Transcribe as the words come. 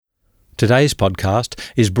Today's podcast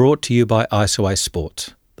is brought to you by Isoway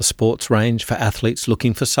Sports, the sports range for athletes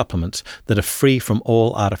looking for supplements that are free from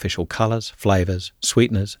all artificial colours, flavours,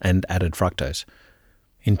 sweeteners and added fructose.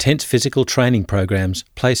 Intense physical training programs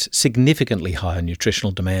place significantly higher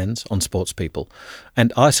nutritional demands on sports people,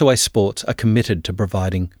 and Isoway Sports are committed to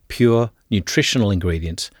providing pure nutritional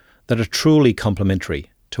ingredients that are truly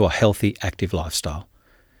complementary to a healthy, active lifestyle.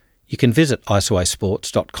 You can visit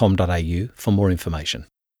isowaysports.com.au for more information.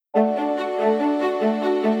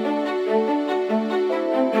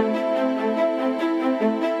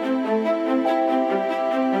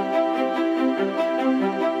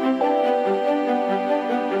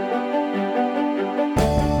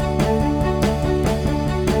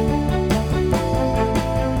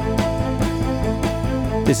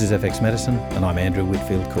 This is FX Medicine and I'm Andrew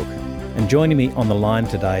Whitfield Cook. And joining me on the line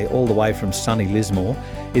today, all the way from sunny Lismore,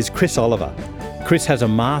 is Chris Oliver. Chris has a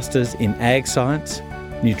Master's in Ag Science,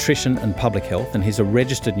 Nutrition and Public Health, and he's a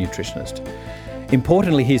registered nutritionist.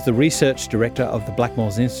 Importantly, he's the Research Director of the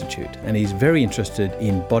Blackmores Institute, and he's very interested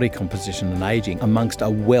in body composition and ageing amongst a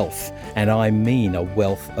wealth, and I mean a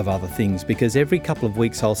wealth of other things, because every couple of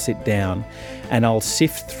weeks I'll sit down and I'll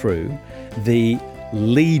sift through the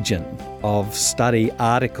legion of study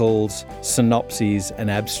articles, synopses and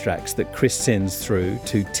abstracts that Chris sends through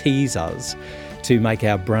to tease us, to make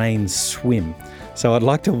our brains swim. So I'd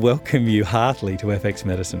like to welcome you heartily to FX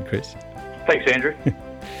Medicine, Chris. Thanks, Andrew.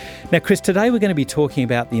 Now, Chris, today we're going to be talking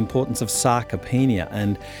about the importance of sarcopenia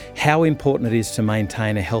and how important it is to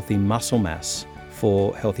maintain a healthy muscle mass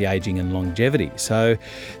for healthy ageing and longevity. So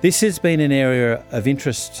this has been an area of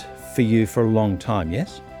interest for you for a long time,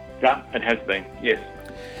 yes? Yeah, it has been, yes.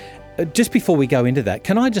 Just before we go into that,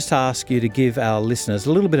 can I just ask you to give our listeners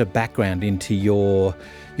a little bit of background into your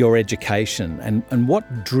education and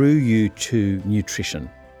what drew you to nutrition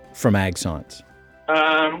from Ag Science?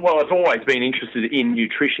 Well, I've always been interested in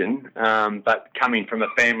nutrition, but coming from a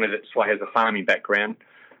family that has a farming background,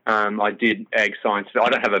 I did Ag Science. I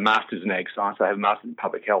don't have a Master's in Ag Science. I have a Master's in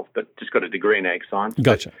Public Health, but just got a degree in Ag Science.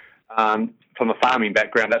 Gotcha. But, from a farming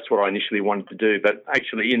background, that's what I initially wanted to do. But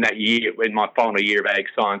actually, in that year, in my final year of Ag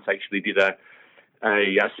Science, I actually did a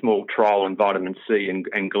small trial on vitamin C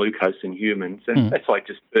and glucose in humans, and that's like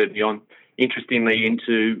just spurred me on, interestingly,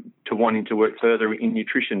 into wanting to work further in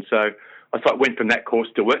nutrition. So I went from that course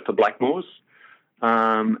to work for Blackmores,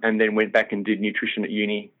 and then went back and did nutrition at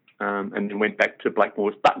uni, and then went back to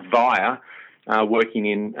Blackmores, but via working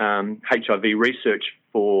in HIV research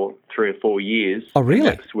for 3 or 4 years. Oh, really?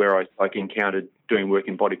 And that's where I encountered doing work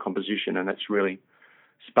in body composition, and that's really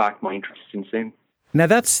sparked my interest since then. Now,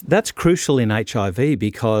 that's crucial in HIV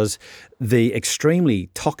because the extremely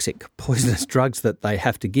toxic, poisonous drugs that they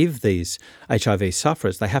have to give these HIV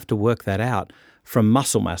sufferers, they have to work that out from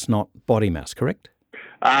muscle mass, not body mass, correct?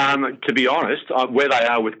 To be honest, where they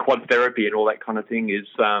are with quad therapy and all that kind of thing is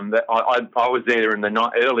that I was there in the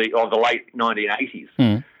late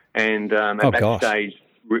 1980s. And at that stage,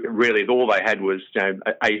 really, all they had was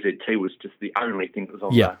AZT was just the only thing that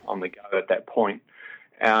was on the go at that point.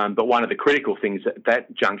 But one of the critical things at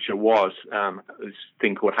that juncture was this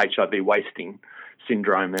thing called HIV wasting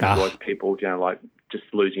syndrome, and it was people just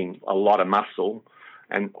losing a lot of muscle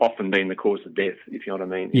and often being the cause of death, if you know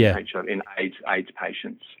what I mean, in AIDS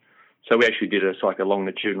patients. So we actually did a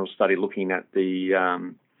longitudinal study looking at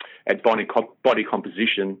at body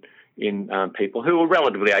composition in people who were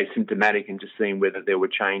relatively asymptomatic and just seeing whether there were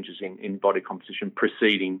changes in body composition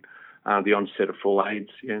preceding the onset of full AIDS.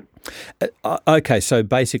 Yeah. Okay, so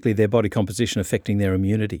basically their body composition affecting their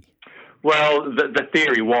immunity. Well, the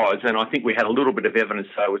theory was, and I think we had a little bit of evidence,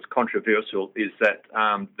 so it's controversial, is that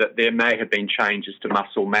there may have been changes to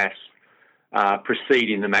muscle mass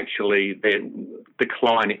preceding them actually their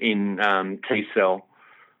decline in T-cell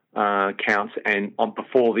counts and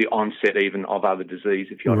before the onset even of other disease,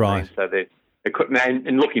 if you know what I mean. So it could,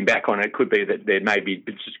 and looking back on it, it could be that it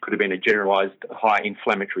just could have been a generalised high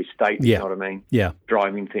inflammatory state, if you know what I mean,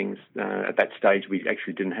 driving things. At that stage, we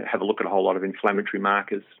actually didn't have a look at a whole lot of inflammatory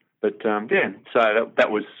markers. But, so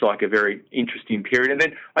that was like a very interesting period. And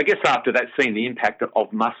then I guess after that, seeing the impact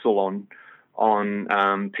of muscle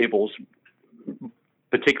on people's,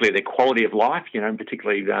 particularly their quality of life,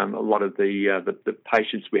 particularly a lot of the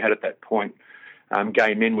patients we had at that point,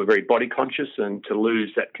 gay men were very body conscious, and to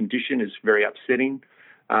lose that condition is very upsetting.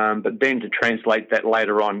 But then to translate that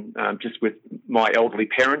later on, just with my elderly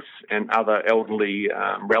parents and other elderly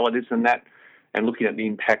relatives and that, and looking at the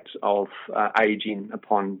impact of ageing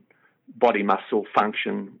upon body muscle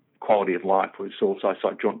function, quality of life, was also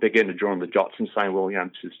began to draw on the dots and saying, well,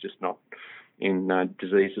 this is just not in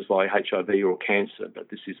diseases like HIV or cancer, but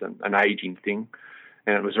this is an ageing thing.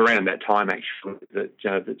 And it was around that time, actually,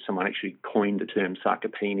 that someone actually coined the term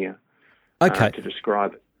sarcopenia to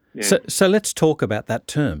describe it. Yeah. So let's talk about that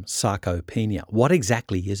term, sarcopenia. What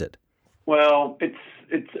exactly is it? Well,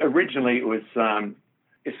 it's originally it was.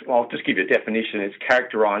 I'll just give you a definition. It's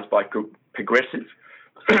characterised by progressive,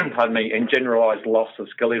 and generalised loss of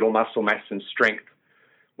skeletal muscle mass and strength,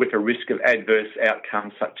 with a risk of adverse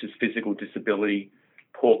outcomes such as physical disability,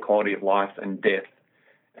 poor quality of life, and death.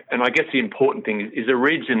 And I guess the important thing is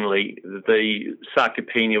originally the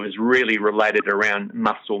sarcopenia was really related around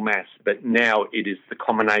muscle mass, but now it is the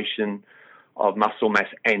combination of muscle mass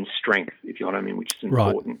and strength, if you know what I mean, which is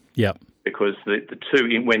important. Right. Yep. Because the two,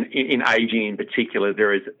 in ageing in particular,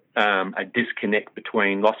 there is a disconnect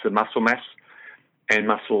between loss of muscle mass and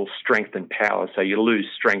muscle strength and power. So you lose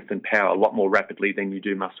strength and power a lot more rapidly than you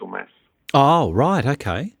do muscle mass. Oh, right.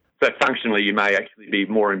 Okay. So functionally, you may actually be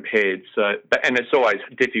more impaired. And it's always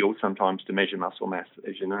difficult sometimes to measure muscle mass,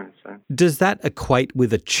 as you know. So does that equate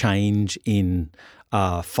with a change in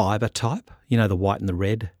fibre type? You know, the white and the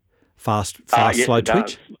red, fast, yes, slow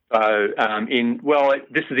twitch. So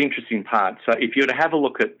this is the interesting part. So if you were to have a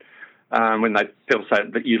look at when people say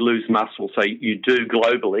that you lose muscle, so you do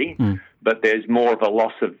globally, but there's more of a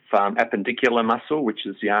loss of appendicular muscle, which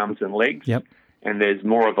is the arms and legs. Yep. And there's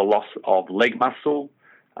more of a loss of leg muscle.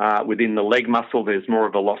 Within the leg muscle, there's more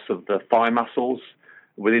of a loss of the thigh muscles.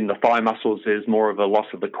 Within the thigh muscles, there's more of a loss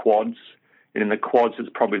of the quads. And in the quads, it's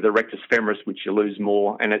probably the rectus femoris, which you lose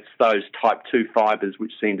more. And it's those type 2 fibres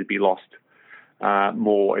which seem to be lost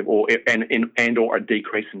more or a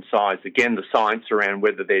decrease in size. Again, the science around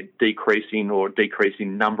whether they're decreasing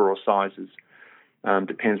number or sizes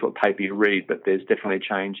depends what paper you read, but there's definitely a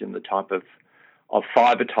change in the type of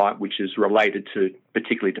fibre type, which is related to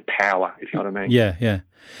particularly to power, if you know what I mean. Yeah.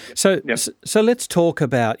 So let's talk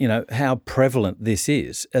about, how prevalent this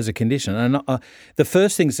is as a condition. And the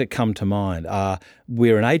first things that come to mind are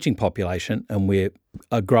we're an ageing population and we're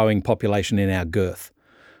a growing population in our girth,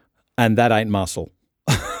 and that ain't muscle.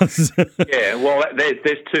 Yeah, well,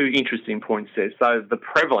 there's two interesting points there. So the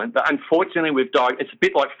prevalent, unfortunately, it's a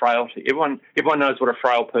bit like frailty. Everyone knows what a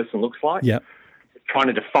frail person looks like. Yeah. Trying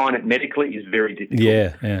to define it medically is very difficult.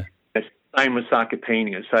 Yeah. It's the same with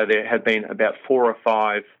sarcopenia. So there have been about 4 or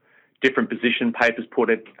 5 different position papers put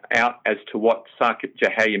out as to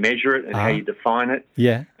how you measure it and how you define it.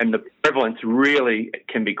 Yeah. And the prevalence really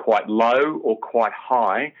can be quite low or quite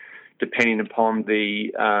high, depending upon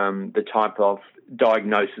the type of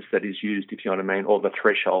diagnosis that is used, if you know what I mean, or the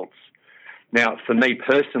thresholds. Now, for me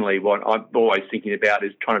personally, what I'm always thinking about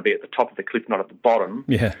is trying to be at the top of the cliff, not at the bottom.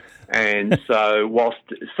 Yeah. And so whilst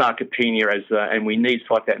sarcopenia and we need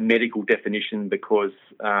to like that medical definition because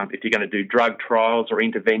if you're going to do drug trials or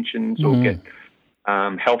interventions or get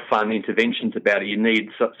health fund interventions about it, you need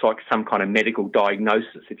some kind of medical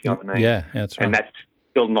diagnosis, if you know what I mean. Yeah, that's right. And that's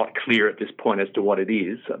still not clear at this point as to what it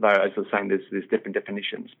is, though, as I was saying, there's different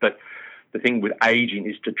definitions. But the thing with ageing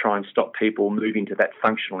is to try and stop people moving to that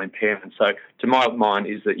functional impairment. So to my mind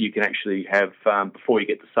is that you can actually have, before you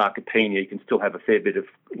get to sarcopenia, you can still have a fair bit of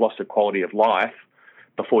loss of quality of life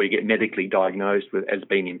before you get medically diagnosed as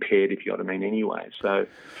being impaired, if you know what I mean, anyway. So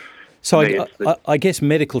I guess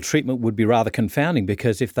medical treatment would be rather confounding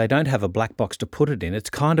because if they don't have a black box to put it in, it's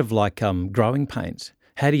kind of like growing pains.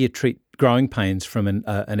 How do you treat growing pains from an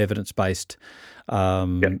evidence-based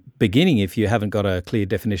beginning if you haven't got a clear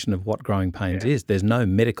definition of what growing pains is? There's no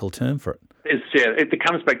medical term for it. It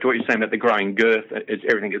comes back to what you're saying about the growing girth,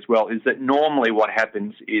 everything as well, is that normally what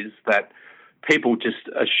happens is that people just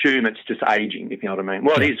assume it's just ageing, if you know what I mean.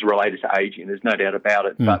 Well, it is related to ageing, there's no doubt about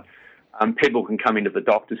it, but people can come into the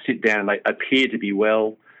doctor, sit down, and they appear to be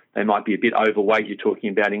well. They might be a bit overweight. You're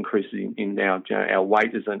talking about increases in our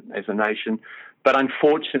weight as a nation. But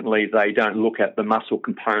unfortunately, they don't look at the muscle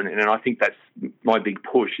component. And I think that's my big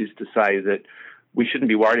push is to say that we shouldn't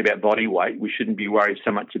be worried about body weight. We shouldn't be worried so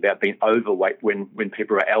much about being overweight when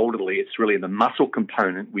people are elderly. It's really the muscle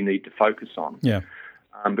component we need to focus on. Yeah.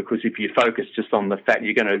 Because if you focus just on the fat,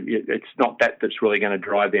 it's not that's really going to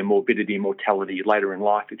drive their morbidity and mortality later in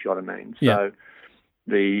life, if you know what I mean. Yeah. So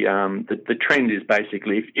the trend is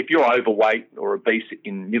basically if you're overweight or obese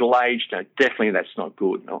in middle age, definitely that's not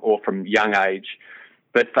good, or from young age.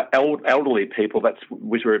 But for elderly people, that's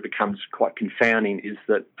where it becomes quite confounding, is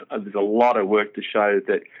that there's a lot of work to show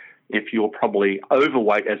that if you're probably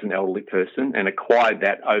overweight as an elderly person and acquired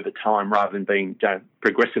that over time rather than being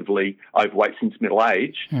progressively overweight since middle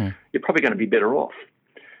age, you're probably going to be better off.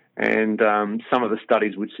 And some of the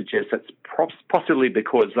studies would suggest that's possibly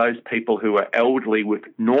because those people who are elderly with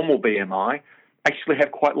normal BMI actually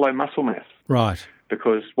have quite low muscle mass. Right.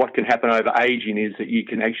 because what can happen over aging is that you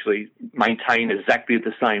can actually maintain exactly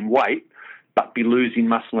the same weight but be losing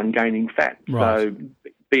muscle and gaining fat. Right. So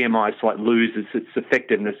BMI slight loses its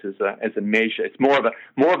effectiveness as a measure. It's more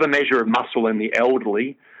of a measure of muscle in the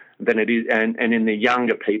elderly than it is, and in the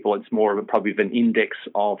younger people, it's more of probably an index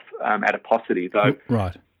of adiposity. Though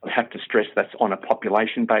Right. I have to stress that's on a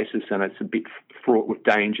population basis, and it's a bit fraught with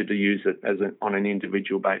danger to use it on an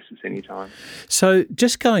individual basis anytime. So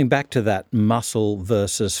just going back to that muscle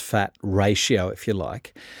versus fat ratio, if you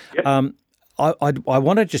like, Yep. I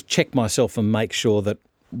want to just check myself and make sure that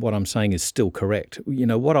what I'm saying is still correct. You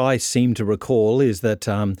know, what I seem to recall is that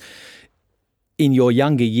in your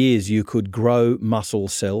younger years, you could grow muscle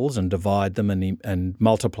cells and divide them and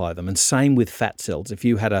multiply them. And same with fat cells. If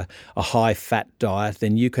you had a high fat diet,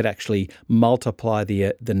 then you could actually multiply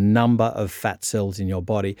the number of fat cells in your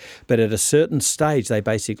body. But at a certain stage, they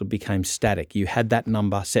basically became static. You had that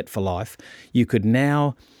number set for life. You could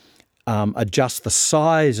now adjust the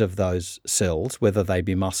size of those cells, whether they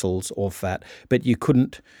be muscles or fat, but you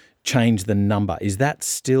couldn't change the number. Is that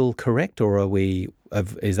still correct, or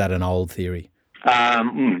is that an old theory?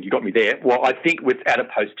 You got me there. Well, I think with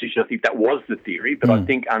adipose tissue, I think that was the theory, but I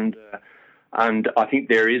think and I think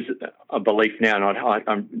there is a belief now,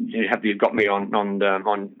 and you've got me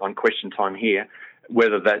on question time here,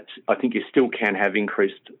 whether that I think you still can have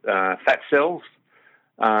increased fat cells,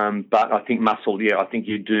 but I think muscle, I think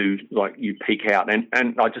you do, like, you peak out, and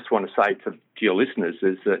I just want to say to your listeners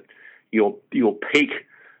is that your peak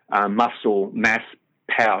muscle mass,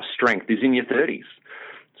 power, strength is in your 30s.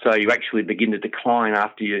 So you actually begin to decline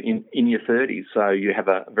after you're in your 30s. So you have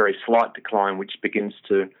a very slight decline, which begins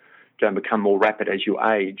to become more rapid as you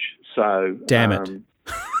age. So damn it.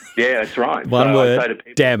 Yeah, that's right. One word. I say to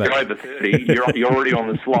people, damn it. You're over 30. You're already on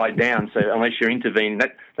the slide down. So unless you're intervening,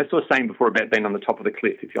 that's what I was saying before about being on the top of the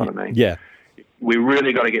cliff, if you know what I mean. Yeah. We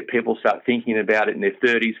really got to get people start thinking about it in their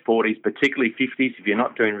 30s, 40s, particularly 50s. If you're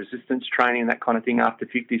not doing resistance training, that kind of thing, after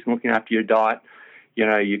 50s, and looking after your diet,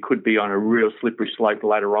 you could be on a real slippery slope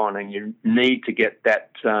later on, and you need to get that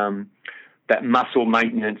muscle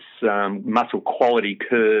maintenance, muscle quality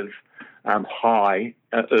curve high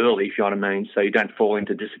early, if you know what I mean, so you don't fall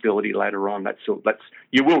into disability later on.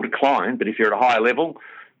 You will decline, but if you're at a higher level,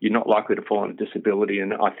 you're not likely to fall into disability,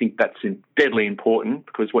 and I think that's deadly important,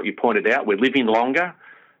 because what you pointed out, we're living longer,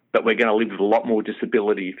 but we're going to live with a lot more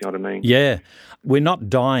disability, if you know what I mean. Yeah. We're not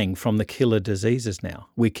dying from the killer diseases now.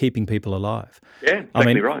 We're keeping people alive. Yeah,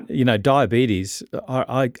 exactly right. Diabetes,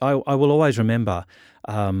 I will always remember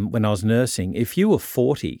when I was nursing, if you were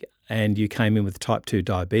 40 and you came in with type 2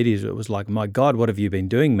 diabetes, it was like, my God, what have you been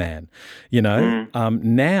doing, man?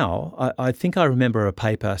 Now, I think I remember a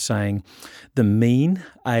paper saying the mean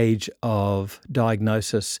age of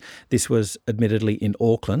diagnosis, this was admittedly in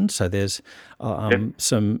Auckland, so there's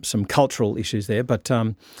some cultural issues there, but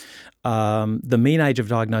the mean age of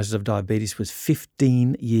diagnosis of diabetes was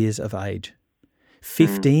 15 years of age.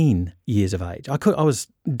 15 years of age. I was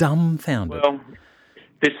dumbfounded. Well,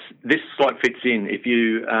 this slide fits in. If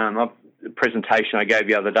you the presentation I gave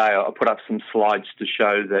the other day, I put up some slides to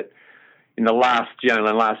show that in the last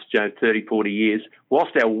 30, 40 years,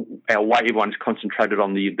 whilst our weight, everyone's concentrated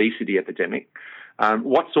on the obesity epidemic,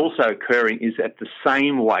 what's also occurring is at the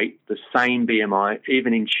same weight, the same BMI,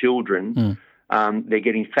 even in children, they're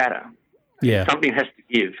getting fatter. Yeah. Something has to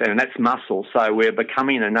give, and that's muscle. So we're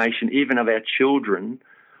becoming a nation, even of our children,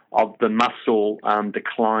 of the muscle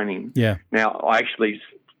declining. Yeah. Now, I actually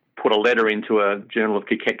put a letter into a Journal of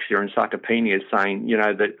Cachexia and Sarcopenia saying,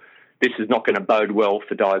 that this is not going to bode well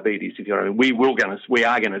for diabetes. If you know what I mean, we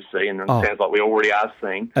are going to see, and it sounds like we already are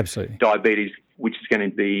seeing, absolutely, diabetes, which is going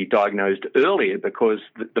to be diagnosed earlier because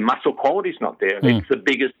the muscle quality is not there. It's the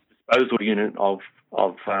biggest disposal unit of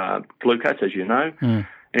glucose, as you know.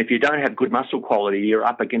 And if you don't have good muscle quality, you're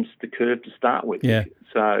up against the curve to start with. Yeah.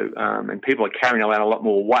 So, and people are carrying around a lot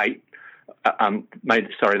more weight.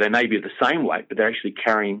 They may be the same weight, but they're actually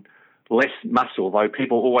carrying less muscle, though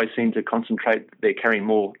people always seem to concentrate, they're carrying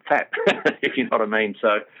more fat, if you know what I mean.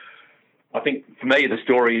 So I think for me the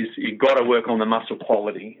story is you've got to work on the muscle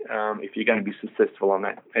quality if you're going to be successful on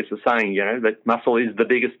that. As the saying, that muscle is the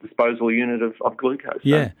biggest disposal unit of glucose. So.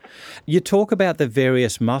 Yeah. You talk about the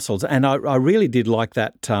various muscles, and I really did like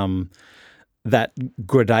that that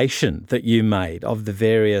gradation that you made of the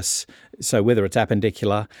various, so whether it's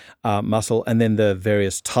appendicular muscle and then the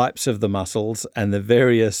various types of the muscles and the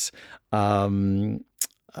various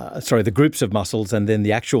the groups of muscles and then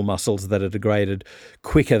the actual muscles that are degraded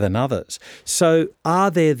quicker than others. So are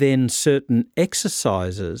there then certain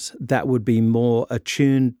exercises that would be more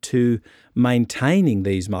attuned to maintaining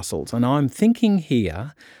these muscles? And I'm thinking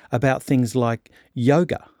here about things like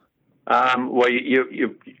yoga. Well,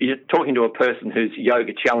 you're talking to a person who's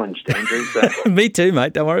yoga challenged, Andrew. So. Me too,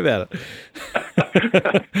 mate. Don't worry about it.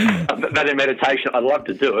 That in meditation, I'd love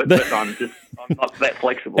to do it, but I'm not that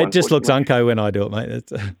flexible. It just looks unco when I do it,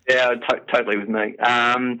 mate. Yeah, totally with me.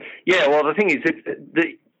 Well, the thing is,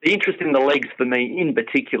 the interest in the legs for me in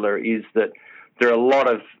particular is that there are a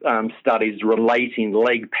lot of studies relating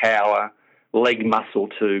leg power, leg muscle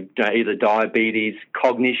to either diabetes,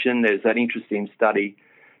 cognition. There's that interesting study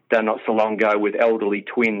done not so long ago with elderly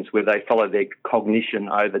twins where they followed their cognition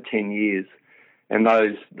over 10 years. And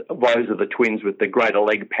those are the twins with the greater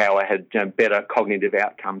leg power had better cognitive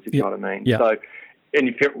outcomes, if you know what I mean. Yeah. So,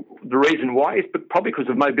 and the reason why is probably because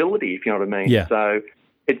of mobility, if you know what I mean. Yeah. So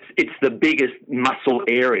it's the biggest muscle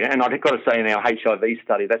area. And I've got to say in our HIV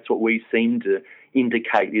study, that's what we seem to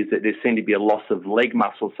indicate is that there seemed to be a loss of leg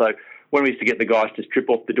muscle. So when we used to get the guys to strip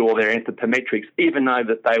off the door their anthropometrics, even though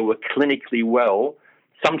that they were clinically well,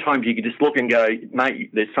 sometimes you could just look and go,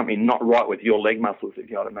 mate, there's something not right with your leg muscles, if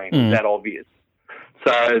you know what I mean. It's that obvious.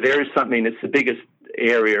 So there is something that's the biggest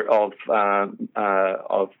area of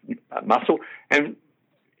muscle. And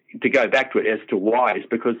to go back to it as to why is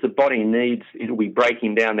because the body it'll be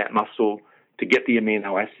breaking down that muscle to get the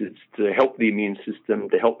amino acids, to help the immune system,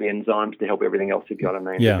 to help the enzymes, to help everything else, if you know what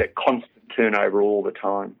I mean. Yeah. That constant turnover all the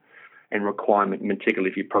time and requirement, particularly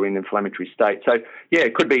if you're probably in an inflammatory state. So, yeah,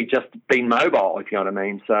 it could be just being mobile, if you know what I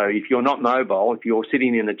mean. So if you're not mobile, if you're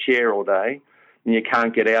sitting in a chair all day and you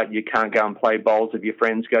can't get out, you can't go and play bowls with your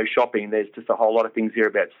friends, go shopping, there's just a whole lot of things here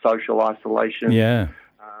about social isolation. Yeah.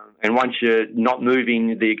 And once you're not moving,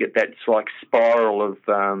 you get that like spiral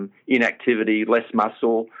of inactivity, less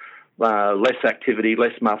muscle, less activity,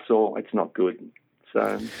 less muscle. It's not good.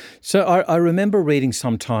 So I remember reading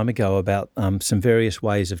some time ago about some various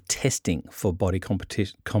ways of testing for body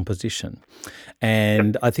composition.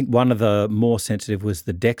 And I think one of the more sensitive was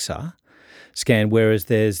the DEXA scan, whereas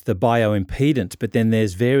there's the bioimpedance, but then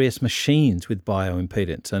there's various machines with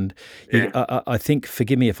bioimpedance. And I think,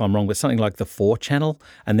 forgive me if I'm wrong, but something like the 4-channel,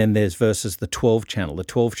 and then there's versus the 12-channel. The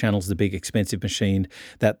 12-channel is the big expensive machine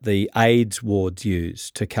that the AIDS wards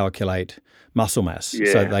use to calculate muscle mass,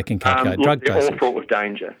 so they can calculate drug dosage. They're all fraught with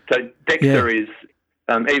danger. So DEXA is,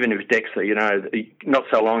 even if it's DEXA, not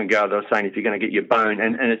so long ago they were saying if you're going to get your bone,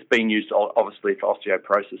 and it's been used obviously for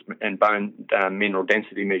osteoporosis and bone mineral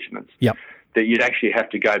density measurements. Yep. That you'd actually have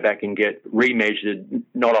to go back and get remeasured,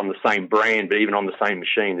 not on the same brand, but even on the same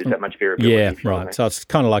machine. There's that much variability. Yeah, right. So it's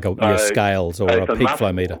kind of like your scales or a peak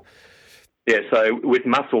flow meter. Yeah, so with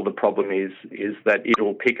muscle, the problem is that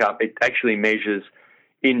it'll pick up, it actually measures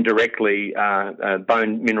indirectly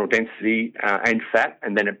bone mineral density and fat,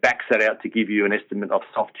 and then it backs that out to give you an estimate of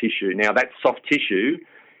soft tissue. Now, that soft tissue,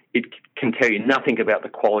 it can tell you nothing about the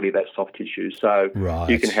quality of that soft tissue. So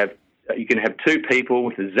you can have two people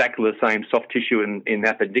with exactly the same soft tissue in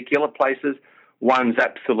appendicular places. One's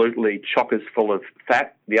absolutely chockers full of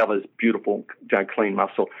fat. The other's beautiful, clean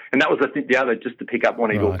muscle. And that was the other, just to pick up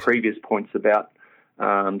one of your previous points about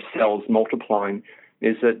cells multiplying,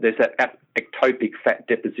 is that there's that ectopic fat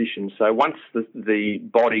deposition. So once the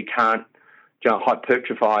body can't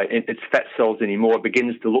hypertrophy its fat cells anymore, it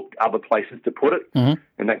begins to look other places to put it,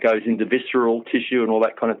 and that goes into visceral tissue and all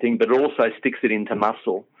that kind of thing, but it also sticks it into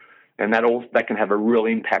muscle. And that can have a real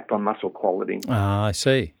impact on muscle quality. Ah, I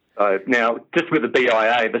see. So now, just with the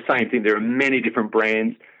BIA, the same thing. There are many different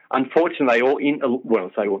brands. Unfortunately,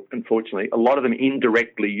 unfortunately, a lot of them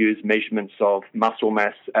indirectly use measurements of muscle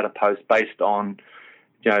mass adipose based on,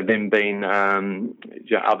 them being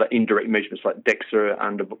other indirect measurements like DEXA,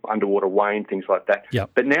 underwater weighing, things like that.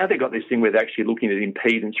 Yep. But now they've got this thing where they're actually looking at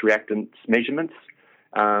impedance reactance measurements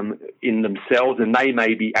in themselves, and they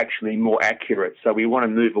may be actually more accurate. So we want to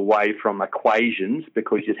move away from equations,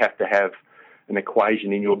 because you'd have to have an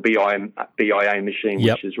equation in your BIA machine,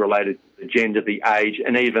 which is related to the gender, the age,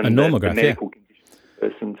 and even the medical condition of the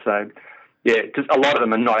person. So, just a lot of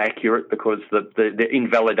them are not accurate because they're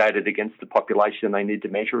invalidated against the population they need to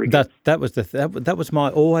measure against. That was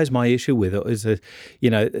always my issue with it, is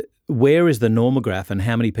where is the normograph and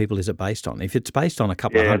how many people is it based on? If it's based on a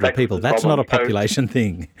couple of hundred people, that's not a population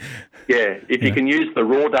thing. Yeah, if you can use the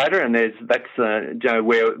raw data, and that's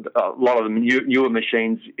where a lot of the newer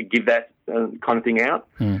machines give that kind of thing out,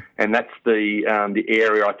 and that's the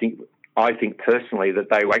area I think personally that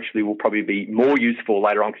they actually will probably be more useful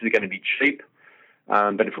later on, because they're going to be cheap.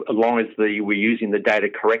 But as long as we're using the data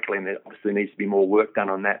correctly, and there obviously needs to be more work done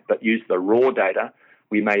on that, but use the raw data,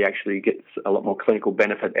 we may actually get a lot more clinical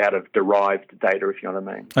benefit out of derived data, if you know what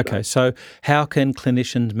I mean. Okay, so how can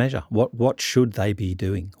clinicians measure? What should they be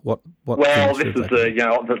doing? What well, this is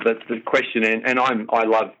the question, and I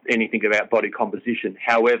love anything about body composition.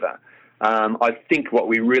 However, I think what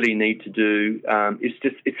we really need to do is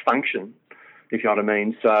it's function, if you know what I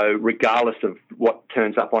mean. So regardless of what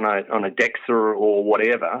turns up on a DEXA or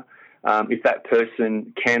whatever, if that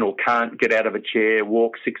person can or can't get out of a chair,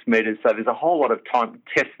 walk 6 metres. So there's a whole lot of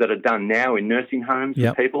tests that are done now in nursing homes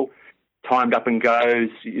with people, timed up and goes,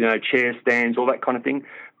 chair stands, all that kind of thing.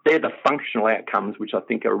 They're the functional outcomes, which I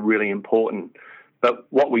think are really important. But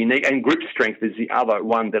what we need, and grip strength is the other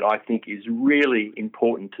one that I think is really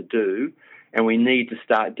important to do, and we need to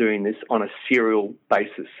start doing this on a serial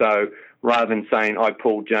basis. So rather than saying I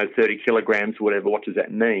pulled 30 kilograms or whatever, what does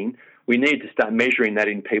that mean? We need to start measuring that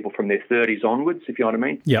in people from their 30s onwards, if you know what I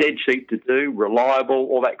mean. Yep. Dead cheap to do, reliable,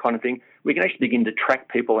 all that kind of thing. We can actually begin to track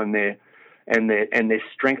people and their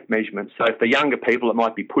strength measurements. So for younger people, it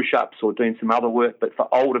might be push-ups or doing some other work. But for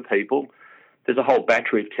older people, there's a whole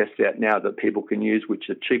battery of tests out now that people can use, which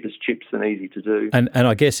are cheap as chips and easy to do. And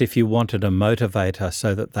I guess if you wanted a motivator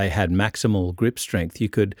so that they had maximal grip strength, you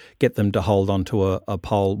could get them to hold onto a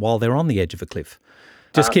pole while they're on the edge of a cliff.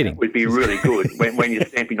 Just kidding. It would be really good when you're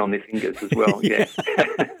stamping on their fingers as well, yeah.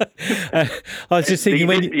 I was just thinking...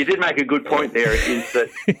 You did make a good point there, is that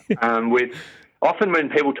often when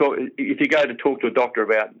people talk, if you go to talk to a doctor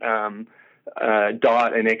about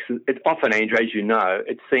diet and exercise, it's often, Andrew, as you know,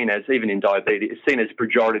 it's seen as, even in diabetes, it's seen as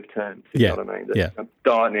pejorative terms, you know what I mean?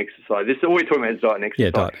 Diet and exercise. This is all we're talking about is diet and exercise. Yeah,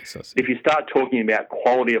 diet and exercise. If you start talking about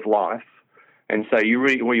quality of life, and so you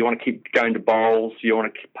want to keep going to bowls, you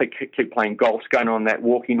want to keep playing golf, going on that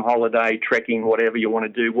walking holiday, trekking, whatever you want to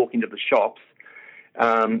do, walking to the shops.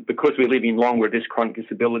 Because we're living longer with this chronic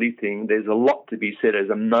disability thing, there's a lot to be said as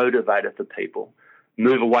a motivator for people.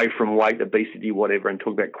 Move away from weight, obesity, whatever, and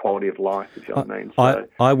talk about quality of life, if you know what I mean. So,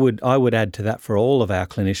 I would add to that for all of our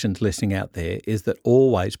clinicians listening out there is that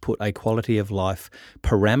always put a quality of life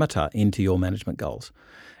parameter into your management goals.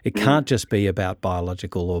 It can't just be about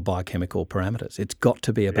biological or biochemical parameters. It's got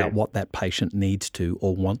to be about what that patient needs to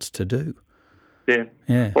or wants to do.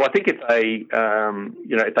 Yeah. Well, I think if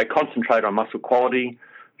they concentrate on muscle quality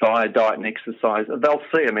via diet and exercise, they'll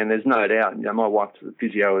see. I mean, there's no doubt. My wife's a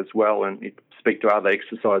physio as well, and you speak to other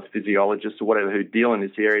exercise physiologists or whatever who deal in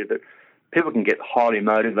this area, that people can get highly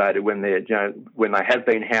motivated when when they have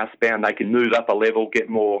been housebound. They can move up a level, get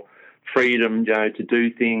more freedom, to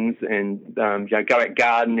do things, and go out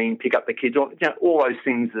gardening, pick up the kids, all those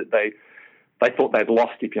things that they thought they'd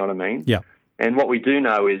lost, if you know what I mean. Yeah. And what we do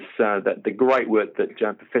know is that the great work that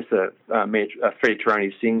Professor Freya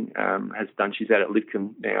Taroni Singh has done, she's out at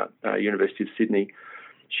Lidcombe now, University of Sydney.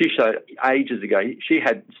 She showed ages ago, she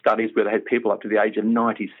had studies where they had people up to the age of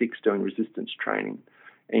 96 doing resistance training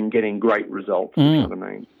and getting great results, if you know what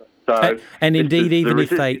I mean. So and indeed, even if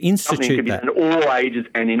they institute that, in all ages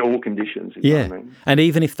and in all conditions. You know what I mean? And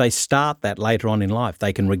even if they start that later on in life,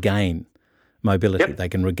 they can regain mobility. They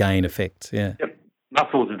can regain effects. Yeah. Yep.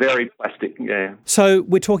 Muscle is very plastic. Yeah. So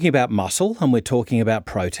we're talking about muscle and we're talking about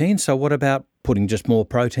protein. So what about putting just more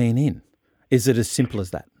protein in? Is it as simple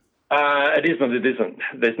as that? It isn't. It isn't.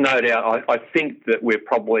 There's no doubt. I think that we're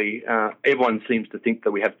probably everyone seems to think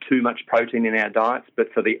that we have too much protein in our diets,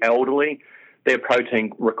 but for the elderly, their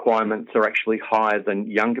protein requirements are actually higher than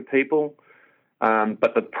younger people.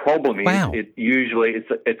 But the problem is,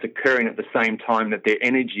 it's occurring at the same time that their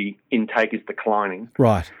energy intake is declining.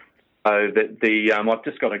 Right. So that I've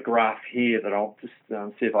just got a graph here that I'll just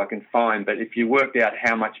see if I can find. But if you worked out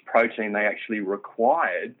how much protein they actually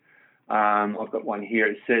required, I've got one here.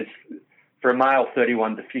 It says for a male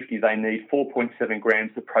 31 to 50, they need 4.7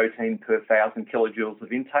 grams of protein per 1,000 kilojoules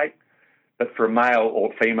of intake. But for a male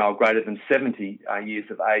or female greater than 70 years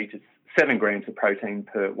of age, it's 7 grams of protein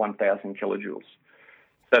per 1,000 kilojoules.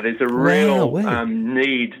 So there's a real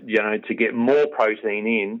need, to get more protein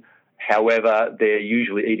in. However, they're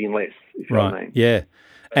usually eating less, if you know what I mean. Yeah.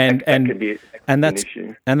 That can be an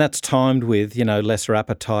issue. And that's timed with, lesser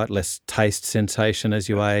appetite, less taste sensation as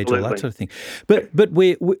you age, all that sort of thing. But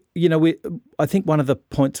I think one of the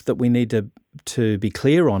points that we need to be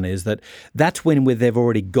clear on is that's when they've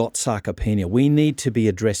already got sarcopenia. We need to be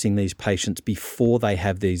addressing these patients before they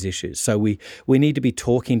have these issues. So we need to be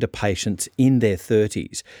talking to patients in their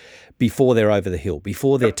 30s before they're over the hill,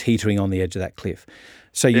 before they're teetering on the edge of that cliff.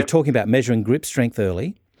 So you're talking about measuring grip strength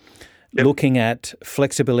early, looking at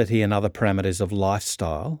flexibility and other parameters of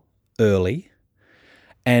lifestyle early,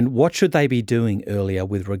 And what should they be doing earlier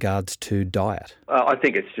with regards to diet? I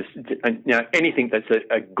think it's just anything that's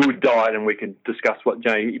a good diet, and we can discuss what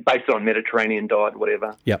based on Mediterranean diet,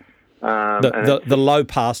 whatever. Yep. The low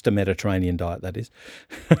pasta Mediterranean diet, that is.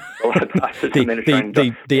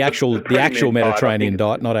 The actual Mediterranean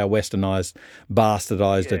diet, not our westernised,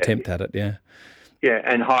 bastardised attempt at it. Yeah. Yeah,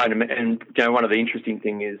 and high, and one of the interesting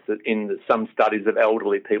things is that in some studies of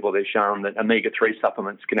elderly people, they've shown that omega-3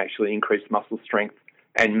 supplements can actually increase muscle strength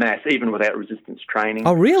and mass, even without resistance training.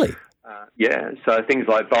 Oh, really? Yeah, so things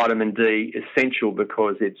like vitamin D, essential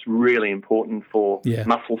because it's really important for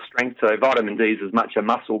muscle strength. So vitamin D is as much a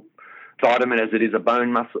muscle vitamin as it is a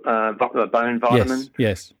bone vitamin.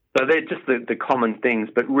 Yes. So they're just the common things,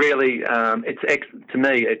 but really, to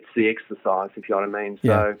me, it's the exercise, if you know what I mean.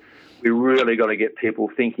 So we really got to get people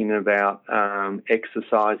thinking about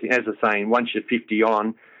exercising. As I say, once you're 50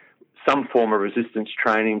 on, some form of resistance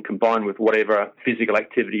training combined with whatever physical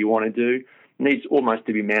activity you want to do needs almost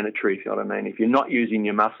to be mandatory, if you know what I mean. If you're not using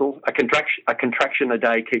your muscles, a contraction a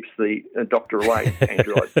day keeps the doctor away,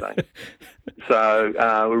 Andrew, I'd say.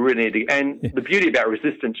 So we really need to... And the beauty about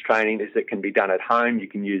resistance training is it can be done at home. You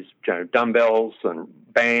can use dumbbells and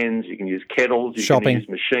bands. You can use kettles. You can use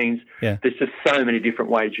machines. Yeah. There's just so many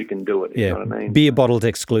different ways you can do it, if you know what I mean. Beer bottles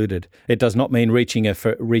excluded. It does not mean reaching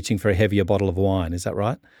for a heavier bottle of wine. Is that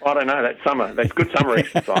right? I don't know. That's good summer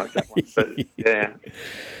exercise, that one. But, yeah.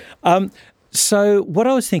 So what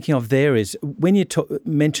I was thinking of there is when you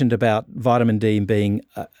mentioned about vitamin D being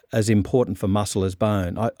as important for muscle as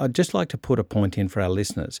bone, I'd just like to put a point in for our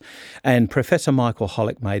listeners. And Professor Michael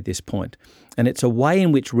Holick made this point, and it's a way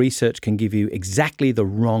in which research can give you exactly the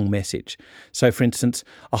wrong message. So, for instance,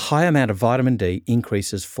 a high amount of vitamin D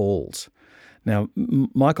increases falls. Now,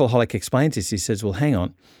 Michael Holick explains this. He says, well, hang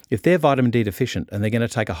on. If they're vitamin D deficient and they're going to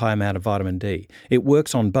take a high amount of vitamin D, it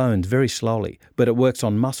works on bones very slowly, but it works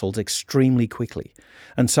on muscles extremely quickly.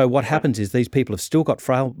 And so what happens is these people have still got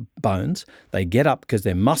frail bones. They get up because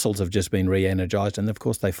their muscles have just been re-energized, and of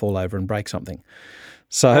course they fall over and break something.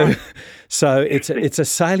 So it's a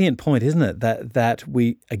salient point, isn't it? That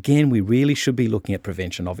we really should be looking at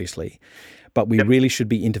prevention, obviously, but we really should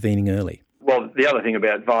be intervening early. Well, the other thing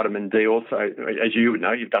about vitamin D also, as you would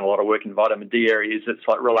know, you've done a lot of work in vitamin D area, is it's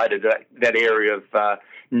like related to that area of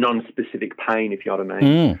non-specific pain, if you know what I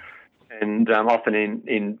mean. And often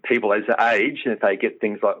in people as they age, if they get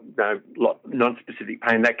things like non-specific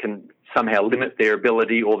pain, that can somehow limit their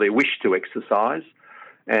ability or their wish to exercise.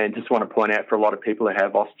 And just want to point out for a lot of people who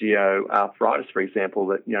have osteoarthritis, for example,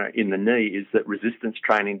 that in the knee, is that resistance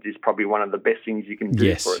training is probably one of the best things you can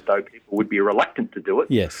do for it, though people would be reluctant to do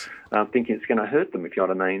it. Yes. Thinking it's going to hurt them, if you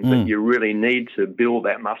know what I mean. But you really need to build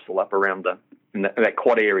that muscle up around that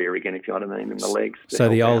quad area again, if you know what I mean, in the legs. So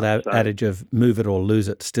the old adage of move it or lose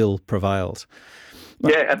it still prevails.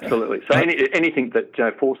 Yeah, absolutely. So anything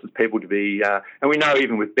that forces people to be, and we know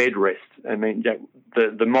even with bed rest, I mean,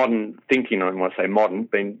 the modern thinking, and when I say modern,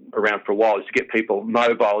 been around for a while, is to get people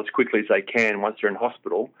mobile as quickly as they can once they're in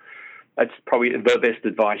hospital. That's probably the best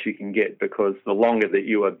advice you can get, because the longer that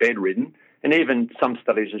you are bedridden, and even some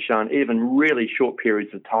studies have shown even really short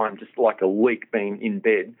periods of time, just like a week being in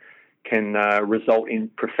bed, can result in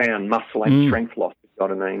profound muscle and strength loss. You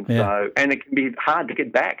know what I mean? Yeah. So, and it can be hard to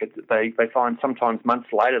get back. They find sometimes months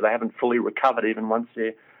later they haven't fully recovered even once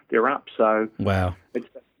they're up. So wow.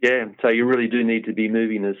 So you really do need to be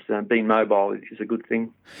moving. As being mobile is a good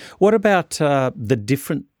thing. What about the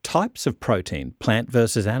different types of protein, plant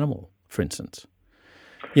versus animal, for instance?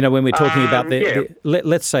 When we're talking about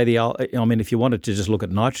let's say if you wanted to just look at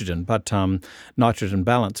nitrogen, but nitrogen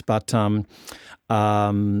balance, but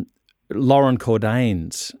Lauren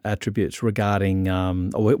Cordain's attributes regarding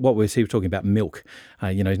what we see talking about milk.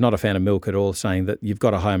 He's not a fan of milk at all, saying that you've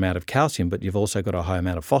got a high amount of calcium, but you've also got a high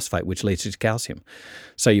amount of phosphate, which leads to calcium.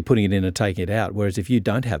 So you're putting it in and taking it out. Whereas if you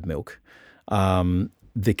don't have milk,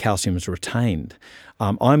 the calcium is retained.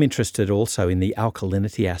 I'm interested also in the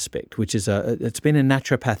alkalinity aspect, which is it's been a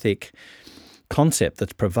naturopathic concept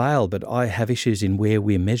that's prevailed, but I have issues in where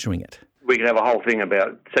we're measuring it. We could have a whole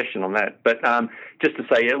session on that. But just to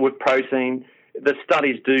say, with protein, the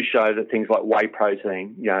studies do show that things like whey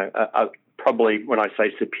protein, are probably, when I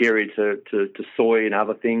say superior to soy and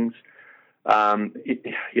other things, on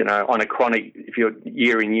a chronic, if you're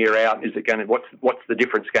year in, year out, is it going to, what's the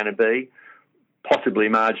difference going to be? Possibly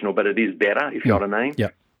marginal, but it is better, if you know what I mean.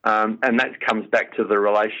 Yeah. And that comes back to the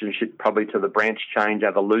relationship probably to the branch chain,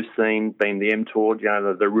 the leucine being the mTOR,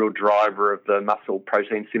 the real driver of the muscle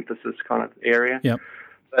protein synthesis kind of area. Yep.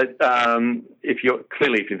 But if you're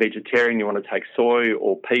vegetarian, you want to take soy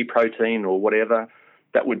or pea protein or whatever,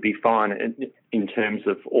 that would be fine in terms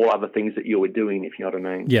of all other things that you were doing, if you know what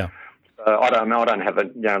I mean. Yeah. I don't have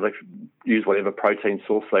they use whatever protein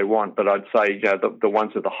source they want, but I'd say the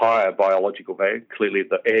ones with the higher biological value, clearly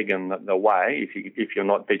the egg and the whey. If you're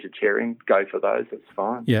not vegetarian, go for those. That's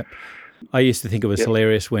fine. Yeah. I used to think it was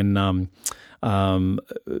hilarious when the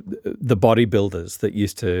bodybuilders that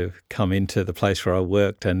used to come into the place where I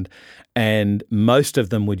worked, and most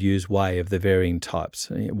of them would use whey of the varying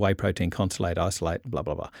types, whey protein, concentrate, isolate, blah,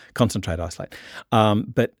 blah, blah, concentrate, isolate.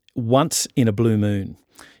 But once in a blue moon,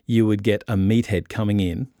 you would get a meathead coming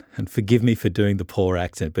in, and forgive me for doing the poor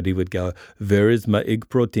accent, but he would go, "Where is my egg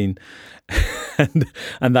protein?" and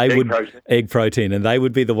they egg protein, and they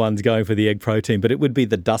would be the ones going for the egg protein, but it would be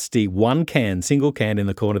the dusty single can in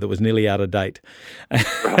the corner that was nearly out of date,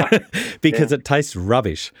 right. because it tastes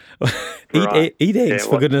rubbish. Eat eggs,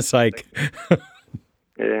 for goodness sake.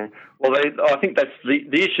 Yeah, well, I think that's the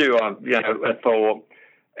issue. For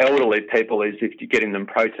elderly people is if you're getting them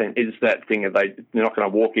protein, is that thing of they're not going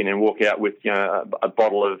to walk in and walk out with a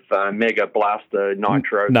bottle of Mega Blaster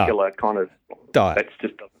Nitro Killer kind of diet. That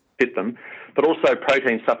just doesn't fit them. But also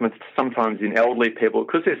protein supplements sometimes in elderly people,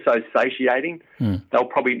 because they're so satiating,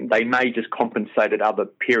 they may just compensate at other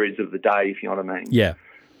periods of the day, if you know what I mean. Yeah.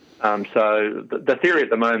 So the theory at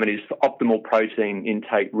the moment is optimal protein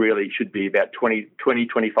intake really should be about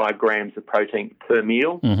 25 grams of protein per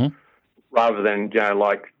meal. Mm-hmm. Rather than,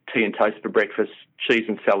 like tea and toast for breakfast, cheese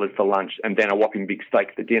and salad for lunch, and then a whopping big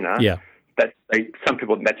steak for dinner. Yeah. Some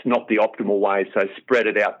people, that's not the optimal way, so spread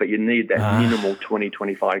it out, but you need that minimal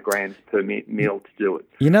 25 grams per meal to do it.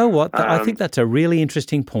 You know what? I think that's a really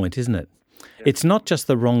interesting point, isn't it? Yeah. It's not just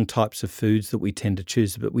the wrong types of foods that we tend to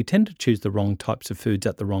choose, but we tend to choose the wrong types of foods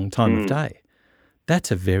at the wrong time of day.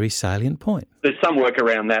 That's a very salient point. There's some work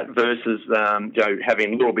around that versus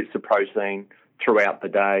having little bits of protein throughout the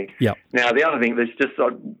day. Yep. Now, the other thing,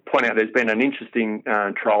 I'd point out there's been an interesting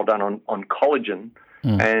trial done on collagen,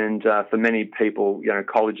 and for many people,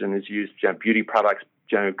 collagen is used, beauty products,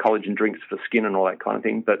 collagen drinks for skin and all that kind of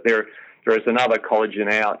thing. But there is another collagen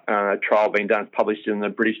trial being done, published in the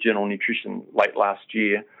British Journal of Nutrition late last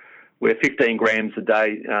year, where 15 grams a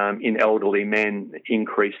day in elderly men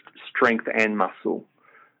increased strength and muscle,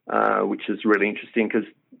 which is really interesting because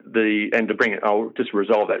I'll just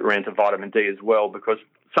resolve that around to vitamin D as well, because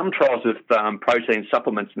some trials with protein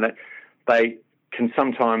supplements and that they can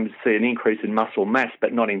sometimes see an increase in muscle mass,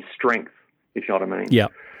 but not in strength, if you know what I mean. Yeah.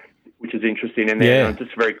 Which is interesting. And then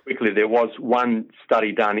just very quickly, there was one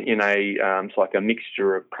study done in it's like a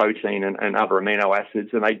mixture of protein and other amino acids,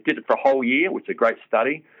 and they did it for a whole year, which is a great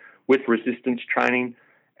study, with resistance training.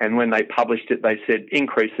 And when they published it, they said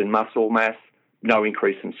increase in muscle mass, no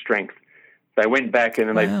increase in strength. They went back and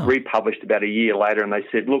then they republished about a year later, and they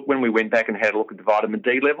said, look, when we went back and had a look at the vitamin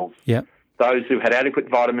D levels, those who had adequate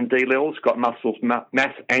vitamin D levels got muscle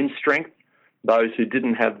mass and strength. Those who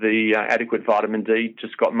didn't have the adequate vitamin D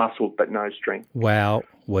just got muscle but no strength. Wow.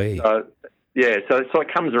 So it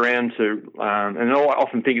comes around to, and I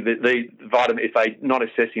often think that if they're not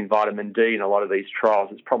assessing vitamin D in a lot of these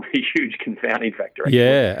trials, it's probably a huge confounding factor. Actually.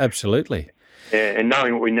 Yeah, absolutely. Yeah, and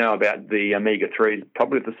knowing what we know about the omega-3 is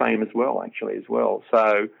probably the same as well.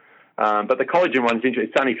 So, but the collagen one's interesting.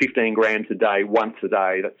 It's only 15 grams a day, once a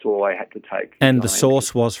day. That's all I had to take. And the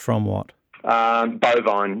source was from what?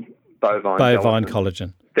 Bovine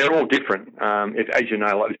collagen. They're all different. As you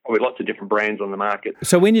know, there's probably lots of different brands on the market.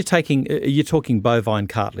 So when you're talking bovine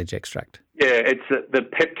cartilage extract? Yeah, it's the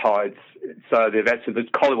peptides. So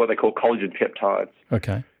it's what they call collagen peptides.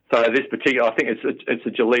 Okay. So this particular, I think it's a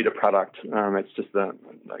Gelita product. It's just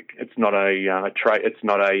it's not a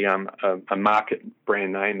market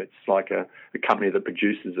brand name. It's like a company that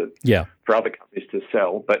produces it for other companies to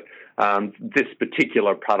sell. But this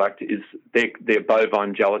particular product is their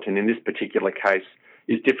bovine gelatin. In this particular case,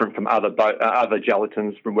 is different from other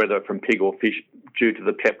gelatins, whether from pig or fish, due to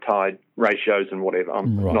the peptide ratios and whatever.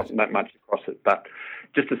 I'm not that much across it, but.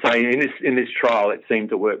 Just to say, in this trial, it seemed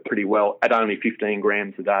to work pretty well at only 15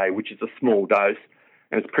 grams a day, which is a small dose,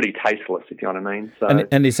 and it's pretty tasteless, if you know what I mean. So,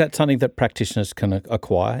 and is that something that practitioners can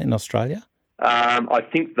acquire in Australia? I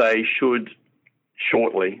think they should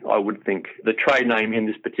shortly, I would think. The trade name in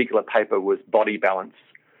this particular paper was Body Balance.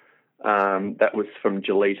 That was from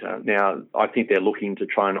Gelita. Now, I think they're looking to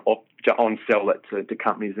try and on-sell it to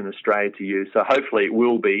companies in Australia to use. So hopefully it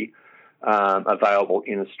will be available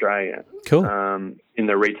in Australia. Cool. In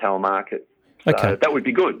the retail market. So that would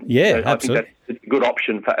be good. Yeah, so absolutely. I think that's a good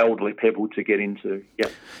option for elderly people to get into. Yeah.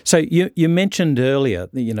 So you mentioned earlier,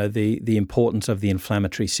 the importance of the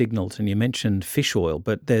inflammatory signals, and you mentioned fish oil,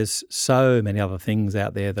 but there's so many other things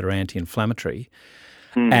out there that are anti-inflammatory.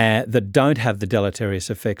 that don't have the deleterious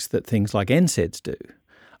effects that things like NSAIDs do.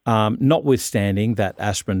 Notwithstanding that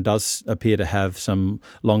aspirin does appear to have some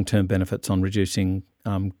long-term benefits on reducing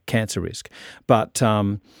cancer risk. But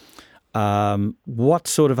what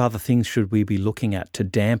sort of other things should we be looking at to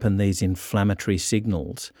dampen these inflammatory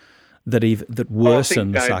signals that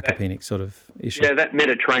worsen the sarcopenic sort of issue? Yeah, that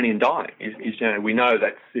Mediterranean diet is we know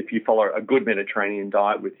that if you follow a good Mediterranean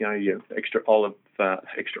diet with your extra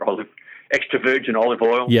virgin olive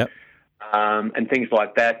oil, yep. And things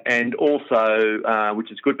like that, and also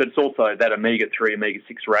which is good, but it's also that omega-3,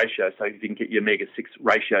 omega-6 ratio. So you can get your omega-6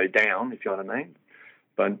 ratio down, if you know what I mean,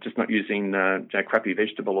 but just not using crappy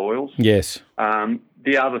vegetable oils. Yes.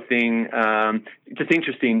 The other thing, just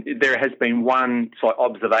interesting, there has been one sort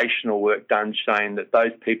of observational work done showing that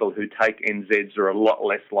those people who take NSAIDs are a lot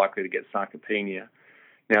less likely to get sarcopenia.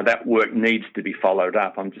 Now, that work needs to be followed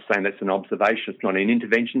up. I'm just saying that's an observation. It's not an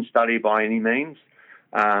intervention study by any means,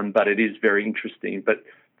 but it is very interesting. But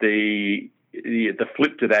the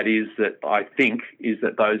flip to that is that I think is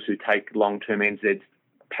that those who take long-term NSAIDs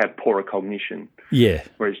have poorer cognition. Yeah.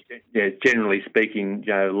 Whereas, generally speaking,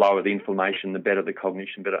 lower the inflammation, the better the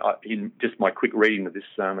cognition. But in just my quick reading of this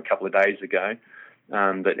a couple of days ago,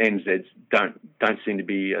 that NSAIDs don't seem to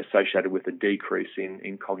be associated with a decrease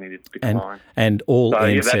in cognitive decline. And all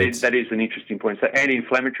NSAIDs. That is an interesting point. So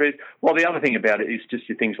anti-inflammatories. Well, the other thing about it is just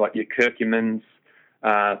your things like your curcumins,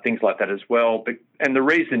 things like that as well. And the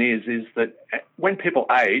reason is that when people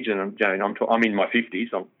age, and I'm in my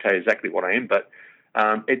 50s, I'll tell you exactly what I am, but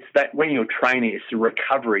it's that when you're training, it's the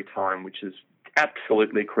recovery time, which is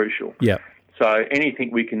absolutely crucial. Yeah. So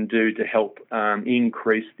anything we can do to help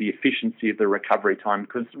increase the efficiency of the recovery time,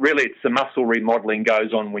 because really it's the muscle remodeling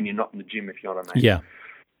goes on when you're not in the gym, if you know what I mean. Yeah.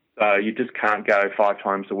 So you just can't go 5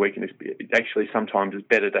 times a week, and actually sometimes it's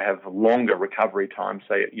better to have a longer recovery time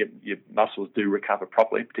so your muscles do recover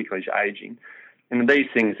properly, particularly as you're aging. And these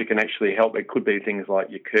things that can actually help, it could be things like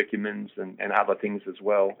your curcumins and other things as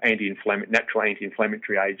well, natural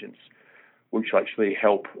anti-inflammatory agents, which actually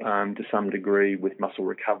help to some degree with muscle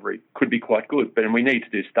recovery. Could be quite good, but we need to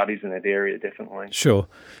do studies in that area, definitely. Sure.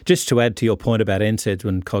 Just to add to your point about NSAIDs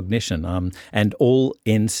and cognition, and all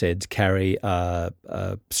NSAIDs carry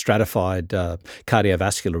stratified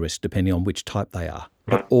cardiovascular risk depending on which type they are,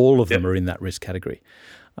 but all of them are in that risk category.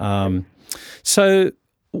 So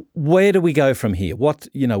where do we go from here?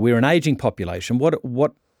 We're an aging population.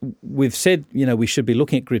 What we've said, we should be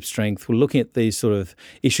looking at grip strength. We're looking at these sort of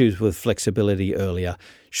issues with flexibility earlier.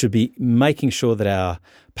 Should be making sure that our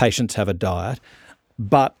patients have a diet.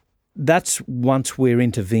 But that's once we're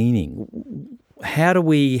intervening. How do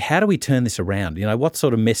we turn this around? What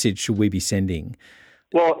sort of message should we be sending?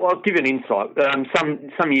 Well, I'll give you an insight.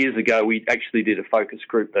 Some years ago, we actually did a focus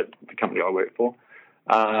group at the company I work for,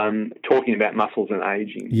 talking about muscles and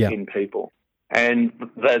aging in people. And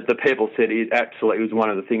the people said it absolutely was one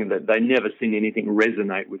of the things that they never seen anything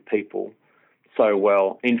resonate with people so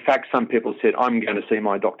well. In fact, some people said, I'm going to see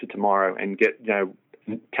my doctor tomorrow and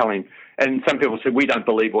tell him. And some people said, we don't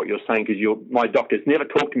believe what you're saying because my doctor's never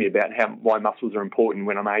talked to me about why muscles are important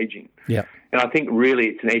when I'm aging. Yeah. And I think really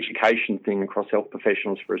it's an education thing across health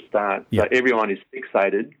professionals for a start. Yeah. So everyone is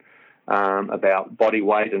fixated about body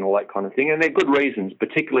weight and all that kind of thing. And they're good reasons,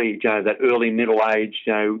 particularly that early middle age,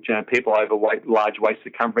 people overweight, large waist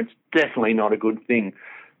circumference, definitely not a good thing.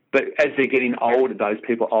 But as they're getting older, those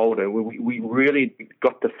people older, we really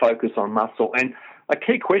got to focus on muscle. And a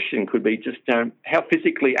key question could be just how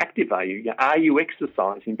physically active are you? Are you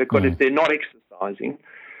exercising? Because if they're not exercising,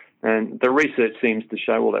 and the research seems to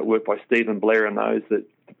show all that work by Stephen Blair and those that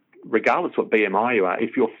regardless what BMI you are,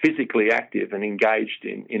 if you're physically active and engaged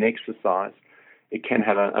in exercise, it can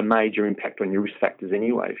have a major impact on your risk factors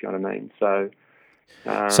anyway, if you know what I mean. So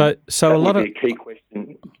a lot of a key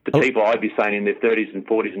question. The people I'd be saying in their 30s and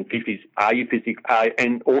 40s and 50s, are you physically?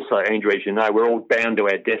 And also, Andrew, as you know, we're all bound to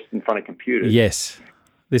our desks in front of computers. Yes,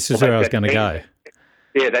 this is where I was going to go.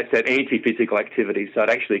 Yeah, that's that anti-physical activity. So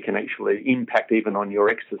it can impact even on your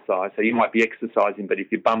exercise. So you might be exercising, but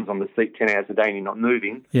if your bum's on the seat 10 hours a day and you're not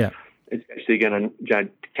moving, it's actually going to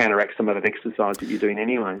counteract some of that exercise that you're doing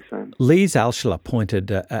anyway. So Lise Alschuler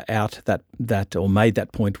pointed out that or made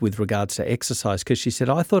that point with regards to exercise, because she said,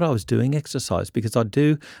 I thought I was doing exercise because I'd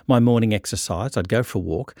do my morning exercise, I'd go for a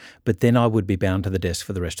walk, but then I would be bound to the desk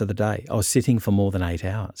for the rest of the day. I was sitting for more than 8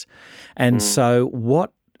 hours. And so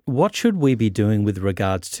what should we be doing with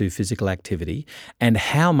regards to physical activity and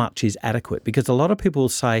how much is adequate? Because a lot of people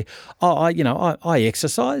say, I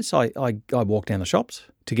exercise, I walk down the shops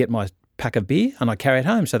to get my pack of beer and I carry it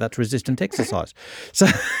home. So that's resistant exercise. So,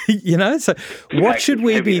 so what should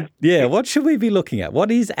we be looking at?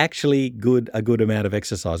 What is actually a good amount of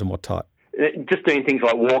exercise and what type? Just doing things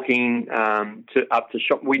like walking up to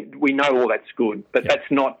shop. We know all that's good, but that's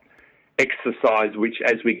not exercise, which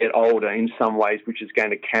as we get older, in some ways, which is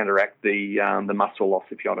going to counteract the muscle loss,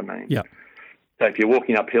 if you know what I mean. Yeah. So if you're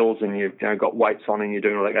walking up hills and you've got weights on and you're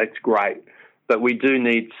doing all that, that's great. But we do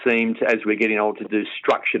as we're getting older, to do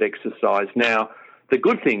structured exercise. Now, the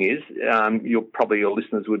good thing is, your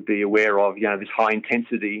listeners would be aware of, this high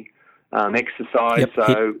intensity exercise. Yep.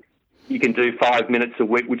 So you can do 5 minutes a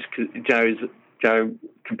week, which is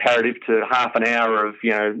comparative to half an hour of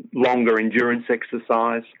longer endurance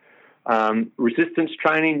exercise. Resistance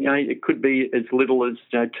training, it could be as little as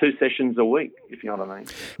 2 sessions a week, if you know what I mean.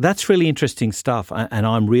 That's really interesting stuff, and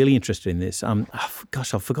I'm really interested in this. I've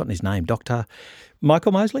forgotten his name, Dr.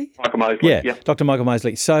 Michael Mosley? Michael Mosley, yeah. Dr. Michael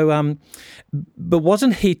Mosley. So, but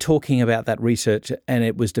wasn't he talking about that research and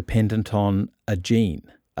it was dependent on a gene,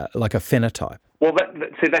 like a phenotype? Well,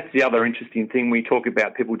 that's the other interesting thing. We talk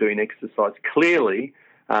about people doing exercise. Clearly,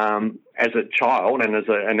 as a child and as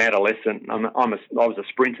an adolescent, I was a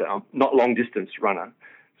sprinter. I'm not long distance runner.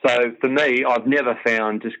 So for me, I've never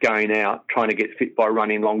found just going out trying to get fit by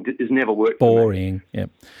running long has never worked. Boring. For me.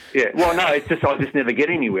 Yeah. Well, no, it's just I just never get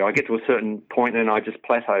anywhere. I get to a certain point and I just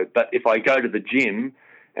plateau. But if I go to the gym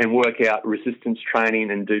and work out resistance training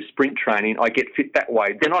and do sprint training, I get fit that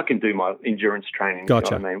way. Then I can do my endurance training.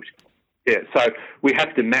 Gotcha. You know what I mean? Yeah. So we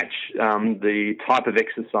have to match the type of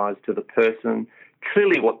exercise to the person.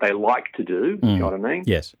 Clearly what they like to do, you know what I mean?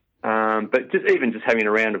 Yes. But just having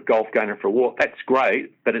a round of golf, going for a walk, that's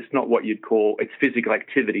great, but it's not what you'd call, it's physical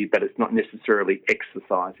activity, but it's not necessarily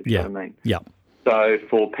exercise, if you know what I mean? Yeah. So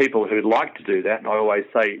for people who'd like to do that, and I always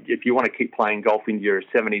say, if you want to keep playing golf into your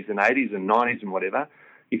 70s and 80s and 90s and whatever,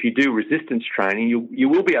 if you do resistance training, you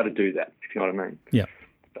will be able to do that, if you know what I mean? Yeah.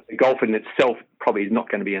 But the golf in itself probably is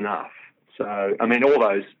not going to be enough. So, I mean, all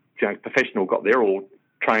those professional they're all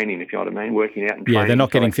training, if you know what I mean, working out and training. Yeah, they're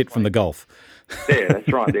not getting fit from the golf. Yeah, that's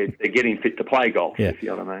right. They're getting fit to play golf, if you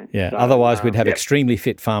know what I mean. Yeah, so, otherwise we'd have extremely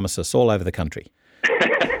fit pharmacists all over the country.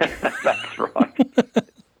 That's right.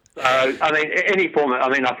 So, I mean, any form of,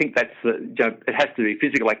 I think that's, it has to be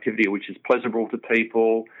physical activity which is pleasurable to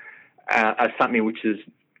people, something which is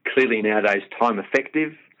clearly nowadays time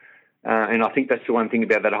effective. And I think that's the one thing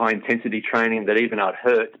about that high-intensity training, that even though it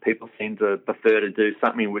hurts, people seem to prefer to do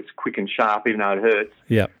something which is quick and sharp, even though it hurts,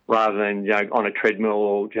 rather than on a treadmill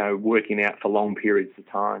or working out for long periods of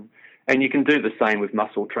time. And you can do the same with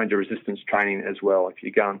muscle resistance training as well. If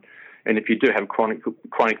you go and if you do have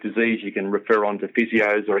chronic disease, you can refer on to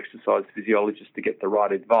physios or exercise physiologists to get the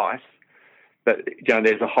right advice. But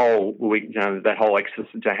there's a whole that whole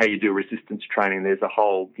exercise, how you do resistance training. There's a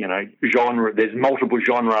whole genre. There's multiple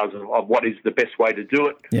genres of what is the best way to do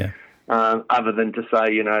it. Yeah. Other than to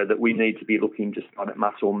say that we need to be looking just not at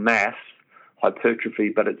muscle mass, hypertrophy,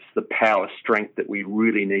 but it's the power strength that we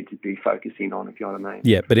really need to be focusing on. If you know what I mean.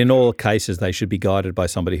 Yeah, but in all cases, they should be guided by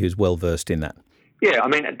somebody who's well versed in that. Yeah, I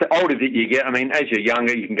mean, the older that you get, as you're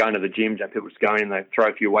younger, you can go into the gym. People just go in and they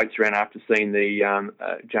throw a few weights around after seeing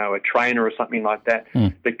a trainer or something like that.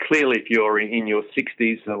 But clearly, if you're in your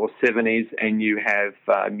 60s or 70s and you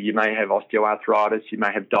may have osteoarthritis, you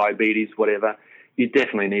may have diabetes, whatever, you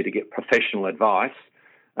definitely need to get professional advice.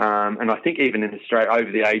 And I think even in Australia,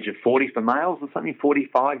 over the age of 40 for males or something,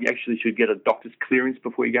 45, you actually should get a doctor's clearance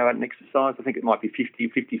before you go out and exercise. I think it might be 50,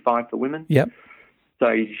 55 for women. Yep. So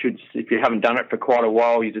you should, if you haven't done it for quite a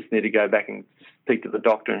while, you just need to go back and speak to the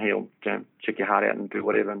doctor and he'll check your heart out and do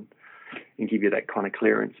whatever and give you that kind of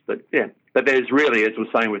clearance. But there's really, as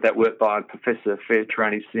we're saying with that work by Professor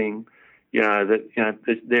Fairtrani Singh,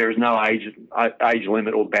 there is no age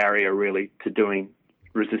limit or barrier really to doing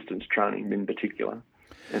resistance training in particular.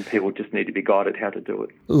 And people just need to be guided how to do it.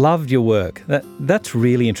 Loved your work. That's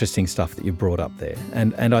really interesting stuff that you brought up there.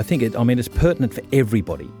 And I think it's pertinent for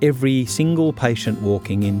everybody. Every single patient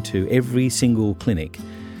walking into every single clinic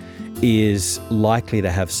is likely to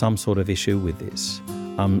have some sort of issue with this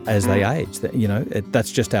as they age.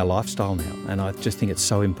 That's just our lifestyle now. And I just think it's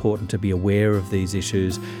so important to be aware of these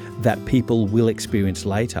issues that people will experience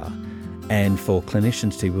later, and for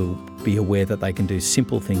clinicians to be aware that they can do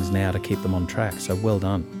simple things now to keep them on track. So well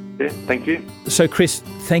done. Yeah, thank you. So Chris,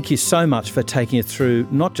 thank you so much for taking us through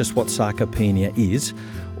not just what sarcopenia is,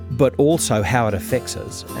 but also how it affects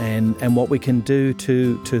us and what we can do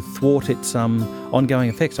to thwart its ongoing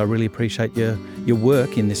effects. I really appreciate your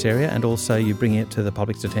work in this area and also you bringing it to the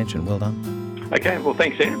public's attention. Well done. Okay, well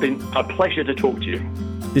thanks, Ian. It's been a pleasure to talk to you.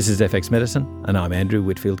 This is FX Medicine and I'm Andrew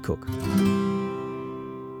Whitfield Cook.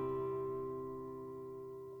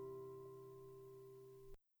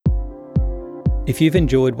 If you've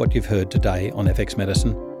enjoyed what you've heard today on FX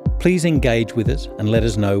Medicine, please engage with us and let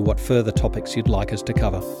us know what further topics you'd like us to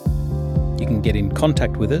cover. You can get in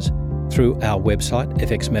contact with us through our website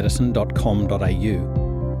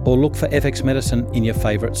fxmedicine.com.au or look for FX Medicine in your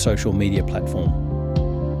favourite social media platform.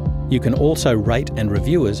 You can also rate and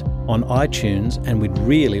review us on iTunes, and we'd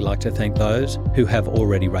really like to thank those who have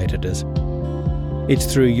already rated us.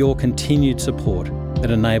 It's through your continued support that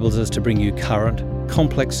enables us to bring you current,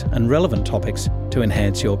 complex and relevant topics to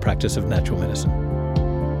enhance your practice of natural medicine.